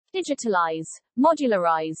digitalize,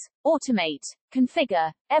 modularize, automate,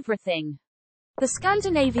 configure, everything. The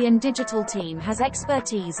Scandinavian Digital team has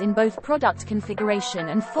expertise in both product configuration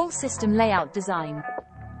and full system layout design.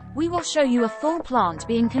 We will show you a full plant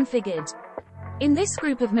being configured. In this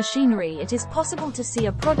group of machinery it is possible to see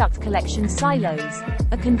a product collection silos,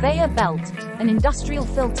 a conveyor belt, an industrial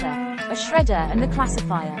filter, a shredder and a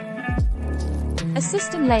classifier. A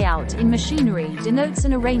system layout in machinery denotes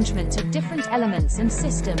an arrangement of different elements and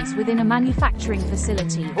systems within a manufacturing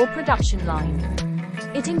facility or production line.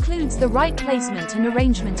 It includes the right placement and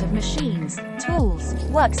arrangement of machines, tools,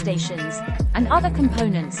 workstations, and other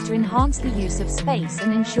components to enhance the use of space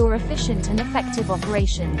and ensure efficient and effective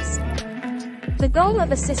operations. The goal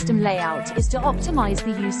of a system layout is to optimize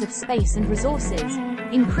the use of space and resources,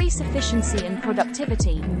 increase efficiency and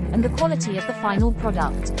productivity, and the quality of the final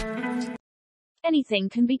product. Anything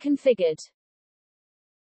can be configured.